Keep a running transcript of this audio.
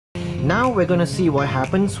Now we're going to see what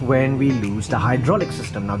happens when we lose the hydraulic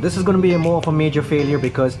system. Now this is going to be more of a major failure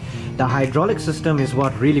because the hydraulic system is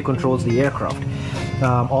what really controls the aircraft.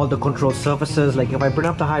 All the control surfaces, like if I bring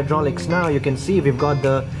up the hydraulics now, you can see we've got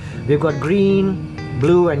green,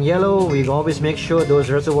 blue and yellow. We always make sure those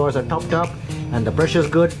reservoirs are topped up and the pressure is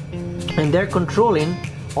good, and they're controlling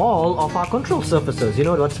all of our control surfaces, you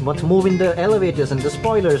know, what's moving the elevators and the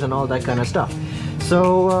spoilers and all that kind of stuff.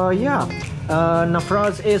 So yeah,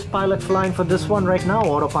 Nafraz is pilot flying for this one right now,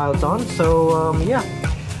 autopilot's on. So yeah,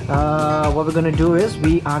 what we're going to do is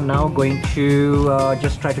we are now going to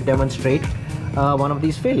just try to demonstrate one of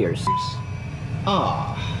these failures.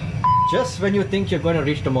 Just when you think you're going to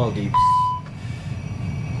reach the Maldives.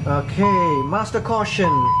 Okay, master caution,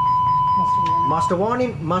 master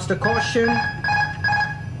warning, master caution.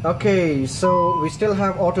 Okay, so we still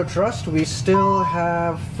have auto thrust, we still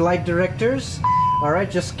have flight directors. All right,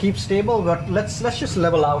 just keep stable, but let's just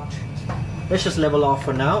level out. Let's just level off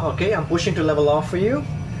for now. Okay, I'm pushing to level off for you.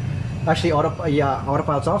 Actually,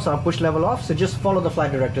 autopilot's off, so I'll push level off. So just follow the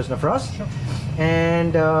flight directors, Nafraz. Sure.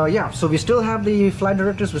 And yeah, so we still have the flight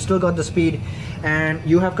directors, we still got the speed, and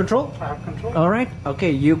you have control? I have control. All right, okay,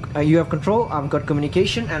 you have control, I've got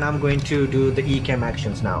communication, and I'm going to do the ECAM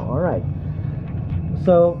actions now. All right.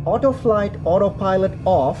 So auto flight, autopilot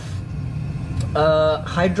off,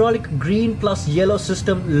 hydraulic green plus yellow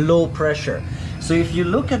system low pressure. So if you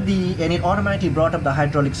look at and it automatically brought up the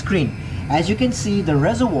hydraulic screen. As you can see, the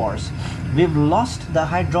reservoirs, we've lost the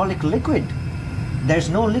hydraulic liquid. There's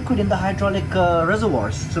no liquid in the hydraulic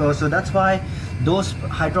reservoirs. So that's why those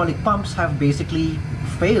hydraulic pumps have basically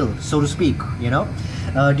failed, so to speak, you know,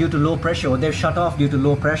 due to low pressure, or they've shut off due to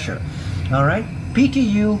low pressure. All right.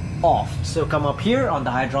 PTU off. So come up here on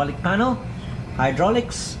the hydraulic panel,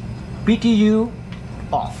 hydraulics, PTU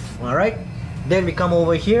off. All right, then we come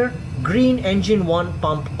over here, green engine 1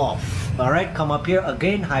 pump off. All right, come up here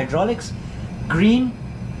again, hydraulics, green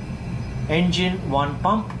engine 1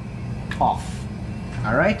 pump off.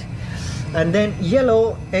 All right, and then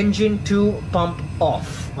yellow engine 2 pump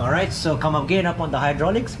off. All right, so come again up on the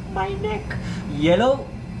hydraulics, my neck, yellow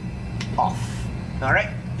off. All right,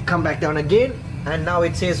 come back down again, and now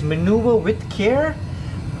it says maneuver with care.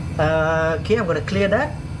 Okay, I'm going to clear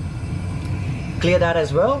that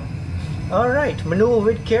as well. All right, maneuver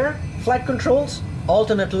with care, flight controls,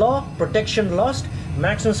 alternate law, protection lost,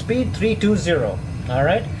 maximum speed 320. All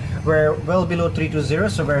right, we're well below 320,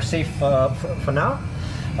 so we're safe for now.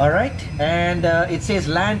 All right, and it says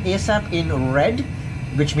land ASAP in red,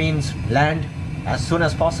 which means land as soon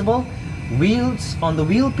as possible. Wheels on the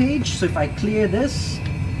wheel page, so if I clear this,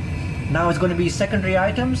 now it's going to be secondary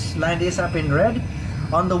items, land ASAP in red.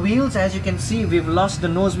 On the wheels, as you can see, we've lost the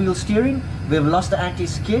nose wheel steering, we've lost the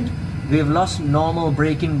anti-skid, we've lost normal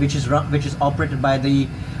braking, which is operated by the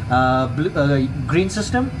green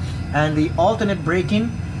system, and the alternate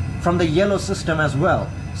braking from the yellow system as well.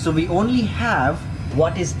 So we only have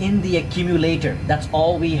what is in the accumulator. That's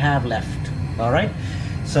all we have left. All right,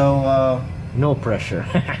 so no pressure.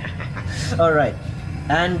 All right,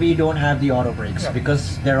 and we don't have the auto brakes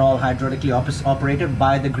because they're all hydraulically operated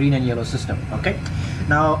by the green and yellow system. Okay,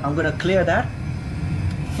 now I'm going to clear that.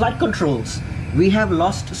 Flight controls, we have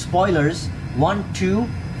lost spoilers 1, 2,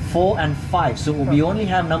 4 and 5, so we only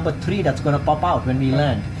have number 3 that's going to pop out when we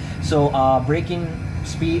land. So our braking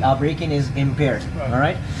speed, our braking is impaired. All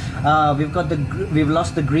right, we've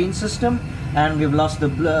lost the green system, and we've lost the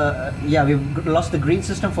we've lost the green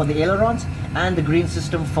system for the ailerons and the green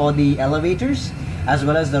system for the elevators, as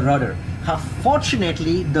well as the rudder.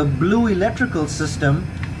 Fortunately, the blue electrical system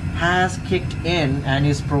has kicked in and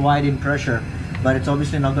is providing pressure, but it's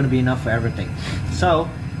obviously not going to be enough for everything. So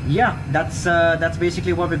yeah, that's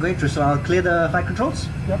basically what we're going through. So I'll clear the flight controls.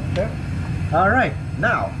 Yep. All right,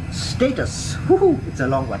 now status. Woohoo, it's a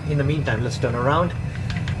long one. In the meantime, let's turn around,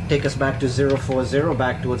 take us back to 040,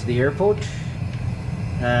 back towards the airport,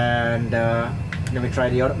 and let me try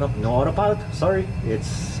the auto. No autopilot, sorry,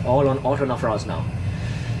 it's all on auto Nafraz now.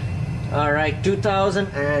 All right, 2000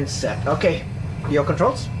 and set. Okay, your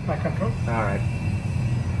controls? My control. All right,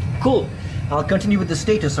 cool. I'll continue with the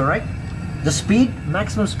status. All right, the speed,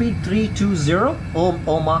 maximum speed 320,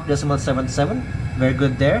 O mark decimal 77. Very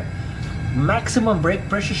good there. Maximum brake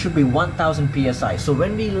pressure should be 1000 psi. So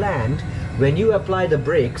when we land, when you apply the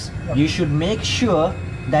brakes, you should make sure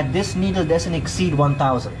that this needle doesn't exceed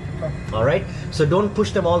 1000. All right, so don't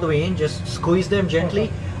push them all the way in, just squeeze them gently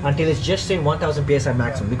until it's just saying 1000 psi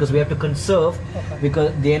maximum, because we have to conserve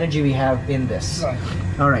because the energy we have in this.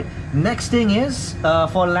 All right, next thing is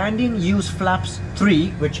for landing, use flaps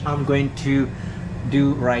 3, which I'm going to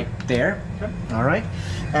do right there. All right,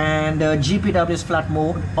 and GPW is flat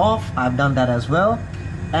mode off. I've done that as well.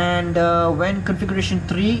 And when configuration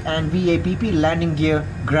 3 and VAPP, landing gear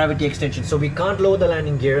gravity extension. So we can't lower the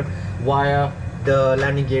landing gear via the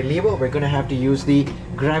landing gear lever. We're going to have to use the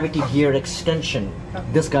gravity gear extension,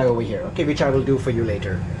 this guy over here, okay, which I will do for you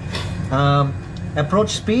later. Approach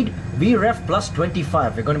speed, VREF plus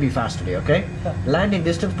 25. We're going to be fast today, okay? Landing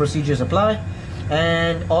distance, procedures apply.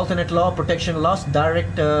 And alternate law, protection loss,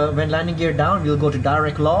 direct, when landing gear down, we'll go to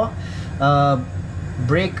direct law.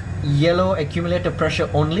 Brake yellow, accumulator pressure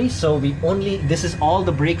only. So this is all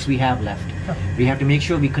the brakes we have left. We have to make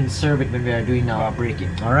sure we conserve it when we are doing our braking,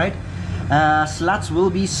 all right? Slats will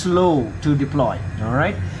be slow to deploy, all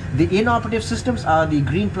right? The inoperative systems are the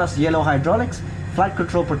green plus yellow hydraulics, flight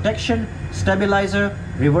control protection, stabilizer,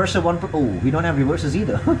 reverser 1. Oh, we don't have reversers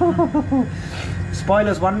either.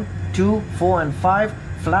 Spoilers 1, 2, 4, and 5.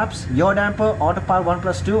 Flaps, yaw damper, autopilot 1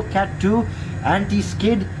 plus 2, cat 2,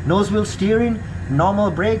 anti-skid, nose wheel steering,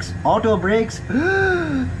 normal brakes, auto brakes,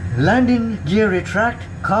 landing gear retract,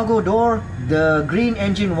 cargo door, the green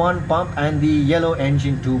engine 1 pump and the yellow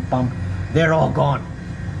engine 2 pump. They're all gone.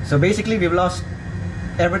 So basically we've lost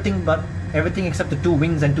everything except the 2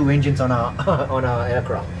 wings and 2 engines on our on our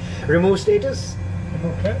aircraft. Remove status.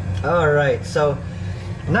 Okay. All right, so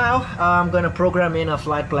now I'm going to program in a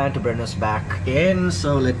flight plan to bring us back in.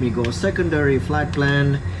 So let me go secondary flight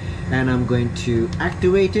plan, and I'm going to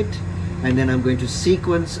activate it, and then I'm going to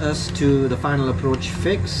sequence us to the final approach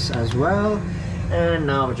fix as well. And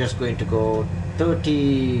now we're just going to go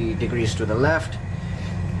 30 degrees to the left.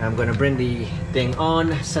 I'm going to bring the thing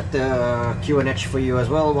on, set the QNH for you as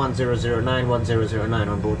well, 1009, 1009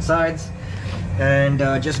 on both sides. And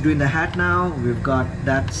just doing the hat now, we've got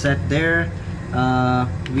that set there.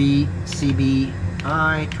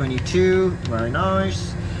 VCBI 22, very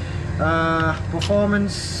nice.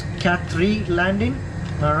 Performance Cat 3 landing,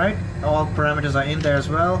 all right, all parameters are in there as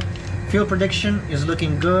well. Fuel prediction is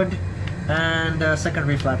looking good, and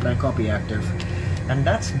secondary flight plan copy active. And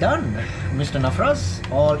that's done, Mr. Nafraz.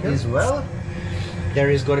 All is well. There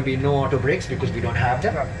is going to be no auto brakes because we don't have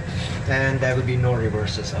them, and there will be no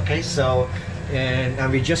reverses. Okay, so and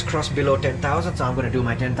we just crossed below 10,000, so I'm going to do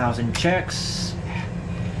my 10,000 checks.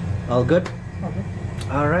 All good. Okay.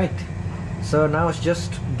 All right. So now it's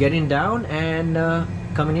just getting down and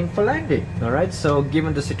coming in for landing. All right. So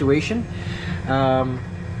given the situation,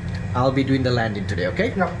 I'll be doing the landing today,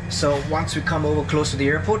 okay? Yeah. So once we come over close to the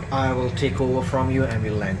airport, I will take over from you and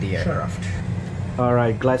we'll land the aircraft. Sure. All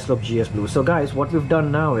right, glide slope GS Blue. So guys, what we've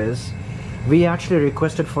done now is we actually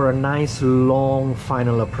requested for a nice long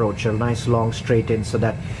final approach, a nice long straight in, so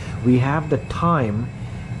that we have the time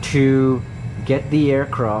to get the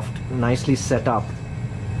aircraft nicely set up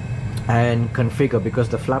and configure, because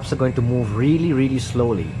the flaps are going to move really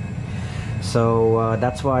slowly. So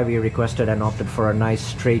that's why we requested and opted for a nice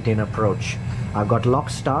straight in approach. I've got lock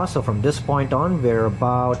star, so from this point on we're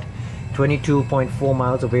about 22.4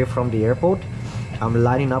 miles away from the airport. I'm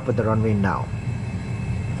lining up with the runway now.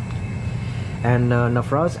 And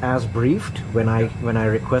Nafraz, as briefed, when I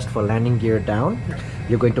request for landing gear down,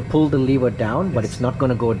 you're going to pull the lever down, but it's not going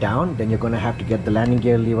to go down. Then you're going to have to get the landing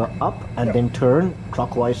gear lever up and then turn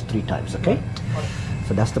clockwise 3 times, okay?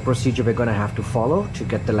 So that's the procedure we're going to have to follow to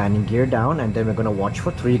get the landing gear down, and then we're going to watch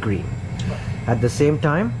for 3 green. At the same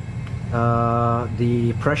time,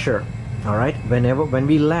 the pressure, all right, when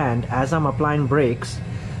we land, as I'm applying brakes,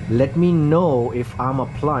 let me know if I'm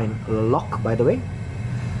applying lock, by the way.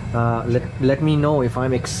 Let me know if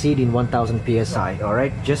I'm exceeding 1000 psi. All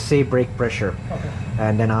right, just say brake pressure,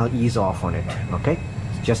 and then I'll ease off on it, okay,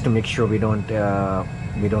 just to make sure we don't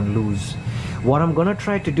lose. What I'm gonna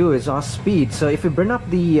try to do is our speed. So if we bring up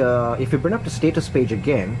the status page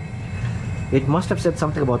again, it must have said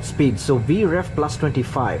something about speed. So VREF plus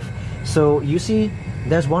 25. So you see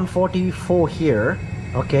there's 144 here,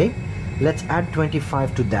 okay, let's add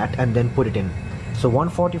 25 to that and then put it in. So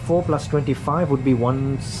 144 plus 25 would be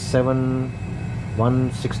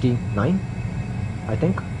 169, I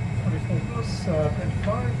think. 24 plus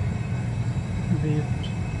 25 would be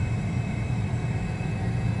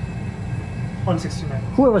 169.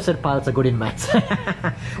 Whoever said pilots are good in maths.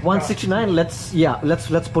 169. Let's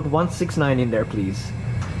put 169 in there, please.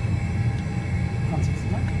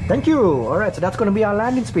 169. Thank you. All right, so that's going to be our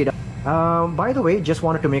landing speed. By the way, just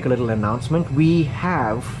wanted to make a little announcement. We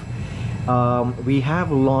have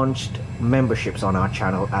launched memberships on our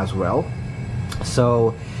channel as well.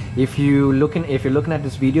 So if you're looking at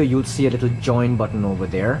this video, you'll see a little join button over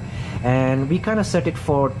there, and we kind of set it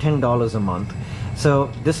for $10 a month.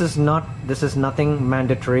 So this is nothing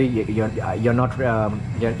mandatory. You're not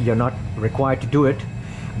required to do it,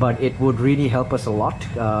 but it would really help us a lot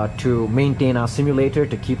to maintain our simulator,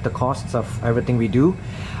 to keep the costs of everything we do.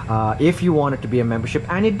 If you want it to be a membership,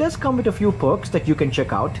 and it does come with a few perks that you can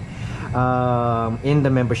check out in the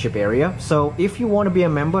membership area. So if you want to be a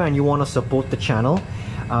member and you want to support the channel,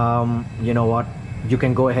 you know what, you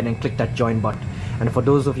can go ahead and click that join button. And for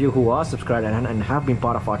those of you who are subscribed and have been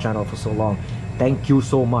part of our channel for so long, thank you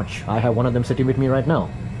so much. I have one of them sitting with me right now.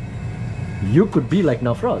 You could be like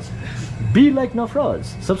Nafraz. Be like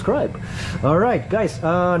Nafraz. Subscribe. All right, guys.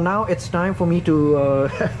 Now it's time for me to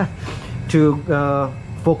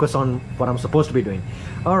focus on what I'm supposed to be doing.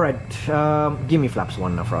 All right. Give me flaps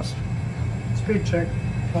 1, Nafraz. Speed check.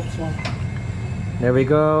 Flaps 1. There we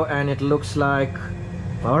go. And it looks like,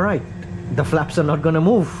 all right, the flaps are not gonna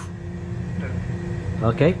move.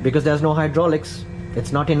 Okay, because there's no hydraulics.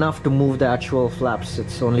 It's not enough to move the actual flaps.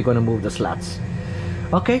 It's only going to move the slats.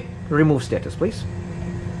 Okay, remove status, please.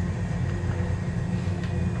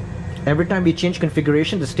 Every time we change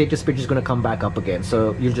configuration, the status page is going to come back up again.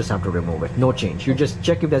 So you'll just have to remove it. No change. You just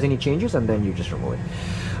check if there's any changes and then you just remove it.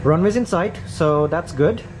 Runway's in sight, so that's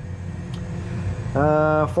good.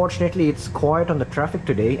 Fortunately, it's quiet on the traffic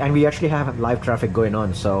today, and we actually have live traffic going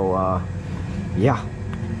on. So yeah.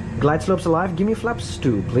 Glide slopes alive. Give me flaps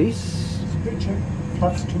 2, please. Speed check.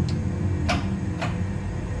 Flaps 2.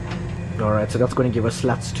 Alright, so that's going to give us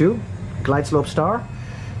slats 2. Glide slope star.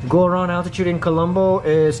 Go around altitude in Colombo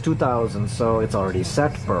is 2000, so it's already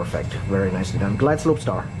set. Perfect. Very nicely done. Glide slope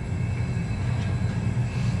star.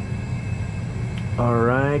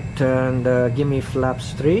 Alright, and give me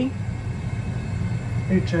flaps 3.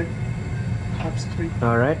 Speed check. Flaps 3.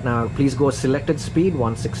 Alright, now please go selected speed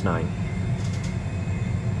 169.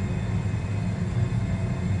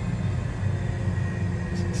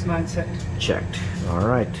 It's 9 set. Checked.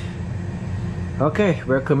 Alright. Okay,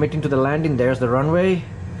 we're committing to the landing. There's the runway.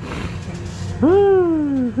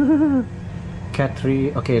 Cat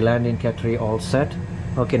 3. Okay, landing Cat 3 all set.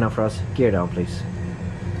 Okay, now for us, gear down, please.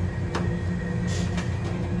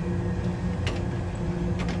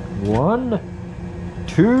 One,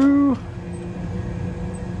 two.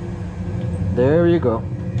 There you go.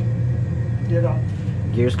 Gear down.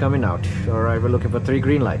 Gears coming out. Alright, we're looking for 3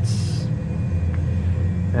 green lights.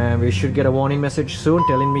 And we should get a warning message soon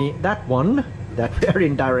telling me that we're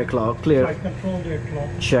in direct law. Clear. Flight control, direct law.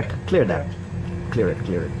 Check. Clear that. Clear it.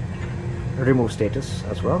 Clear it. Remove status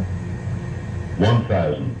as well.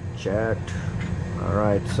 1000. Checked.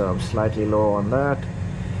 Alright, so I'm slightly low on that.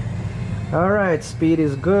 Alright, speed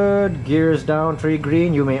is good. Gears down, 3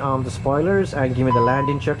 green. You may arm the spoilers and give me the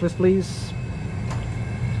landing checklist, please.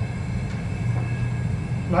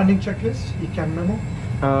 Landing checklist. ECAM memo.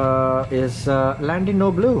 Is landing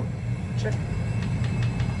no blue? Check.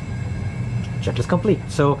 Checklist complete.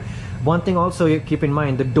 So one thing also you keep in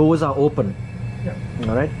mind, the doors are open. Yeah.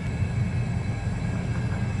 Alright.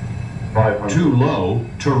 500. Too low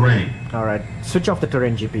terrain. Alright. Switch off the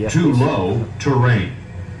terrain GPS. Too please. low terrain.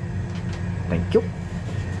 Thank you.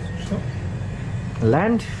 So,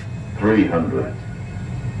 Land. 300.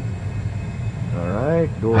 Alright.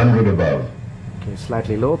 Go 100 above. Okay,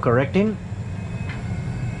 slightly low. Correcting.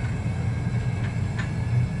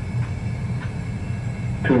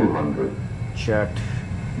 200. Checked.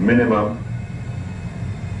 Minimum.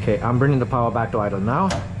 Okay, I'm bringing the power back to idle now.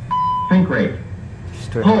 Sink rate.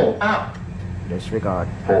 Just to Pull up. disregard.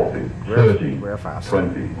 40. We're 30. fast.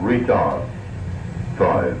 20. Retard.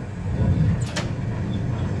 5.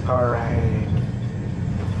 Alright.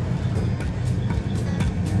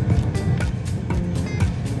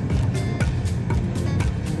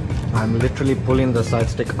 I'm literally pulling the side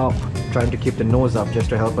stick up, trying to keep the nose up just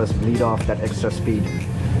to help us bleed off that extra speed.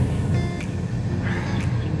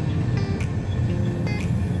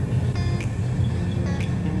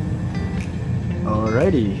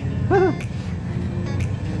 Alrighty.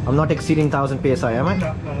 I'm not exceeding 1000 psi, am I?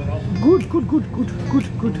 no, not at all. Good, good, good, good,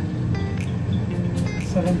 good, good.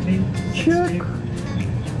 17. Check.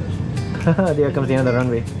 There comes the end of the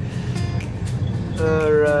runway.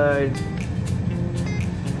 Alright.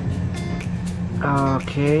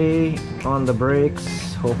 Okay, on the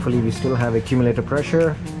brakes. Hopefully we still have accumulator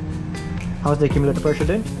pressure. How's the accumulator pressure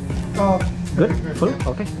then? Good? Full?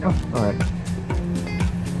 Okay. Oh, alright.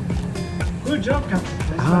 Good job,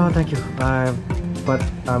 Captain. Ah, thank you. But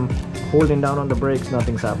I'm holding down on the brakes,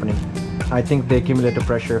 nothing's happening. I think the accumulator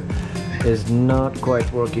pressure is not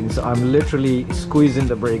quite working, so I'm literally squeezing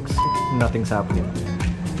the brakes, nothing's happening.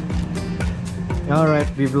 Alright,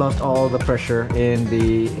 we've lost all the pressure in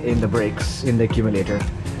the brakes, in the accumulator.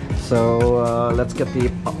 So let's get the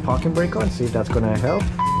parking brake on, see if that's gonna help.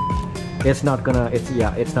 It's not gonna,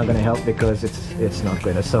 it's not gonna help because it's not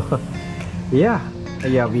gonna. So yeah,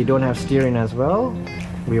 we don't have steering as well.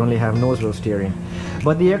 We only have nose wheel steering,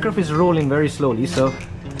 but the aircraft is rolling very slowly, so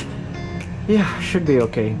yeah, should be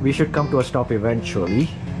okay. We should come to a stop eventually.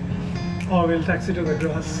 Or we'll taxi to the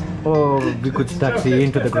grass. Or we could taxi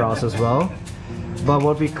into the grass as well. But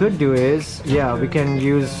what we could do is, yeah, we can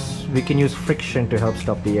use friction to help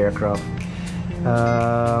stop the aircraft.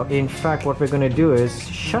 In fact, what we're going to do is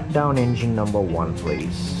shut down engine number 1,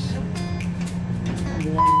 please.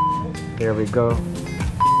 There we go.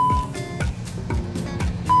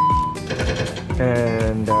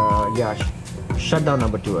 And yeah, shut down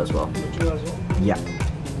number 2 as well. Yeah.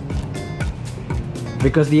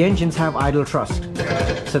 Because the engines have idle thrust,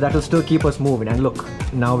 so that will still keep us moving. And look,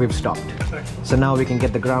 now we've stopped. So now we can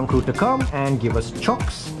get the ground crew to come and give us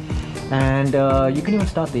chocks. And you can even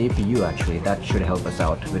start the APU actually. That should help us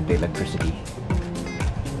out with the electricity.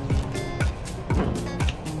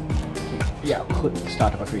 Yeah, could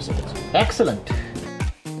start about 3 seconds. Excellent.